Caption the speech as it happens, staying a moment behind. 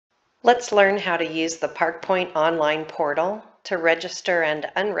Let's learn how to use the Parkpoint online portal to register and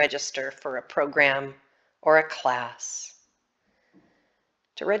unregister for a program or a class.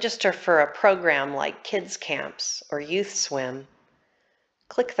 To register for a program like Kids Camps or Youth Swim,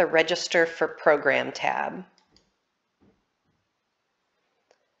 click the Register for Program tab.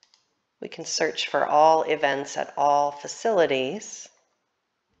 We can search for all events at all facilities.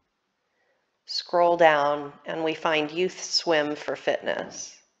 Scroll down and we find Youth Swim for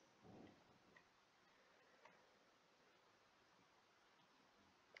Fitness.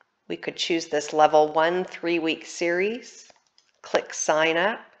 We could choose this level 1 3-week series, click Sign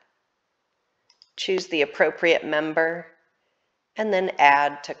Up, choose the appropriate member, and then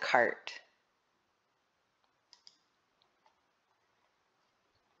Add to Cart.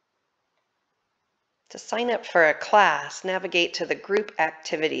 To sign up for a class, navigate to the Group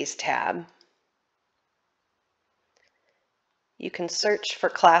Activities tab. You can search for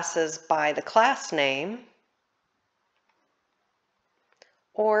classes by the class name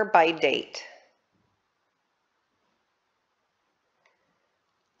or by date.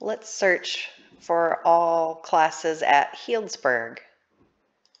 Let's search for all classes at Healdsburg,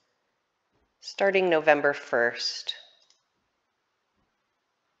 starting November 1st.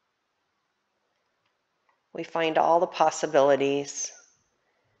 We find all the possibilities,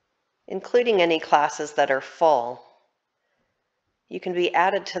 including any classes that are full. You can be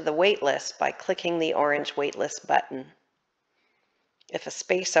added to the waitlist by clicking the orange waitlist button. If a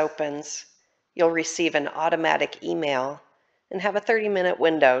space opens, you'll receive an automatic email and have a 30-minute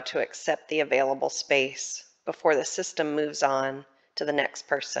window to accept the available space before the system moves on to the next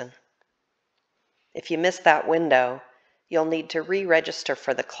person. If you miss that window, you'll need to re-register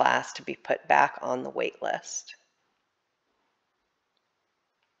for the class to be put back on the wait list.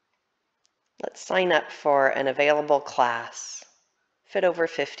 Let's sign up for an available class, Fit Over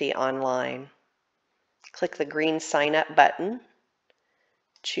 50 online. Click the green Sign Up button,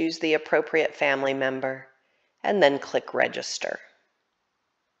 choose the appropriate family member, and then click Register.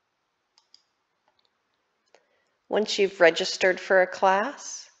 Once you've registered for a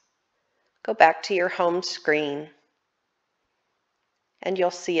class, go back to your home screen and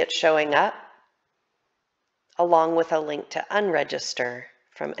you'll see it showing up along with a link to unregister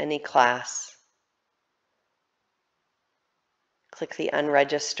from any class. Click the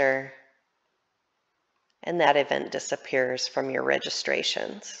Unregister and that event disappears from your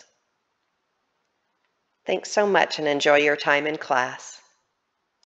registrations. Thanks so much and enjoy your time in class.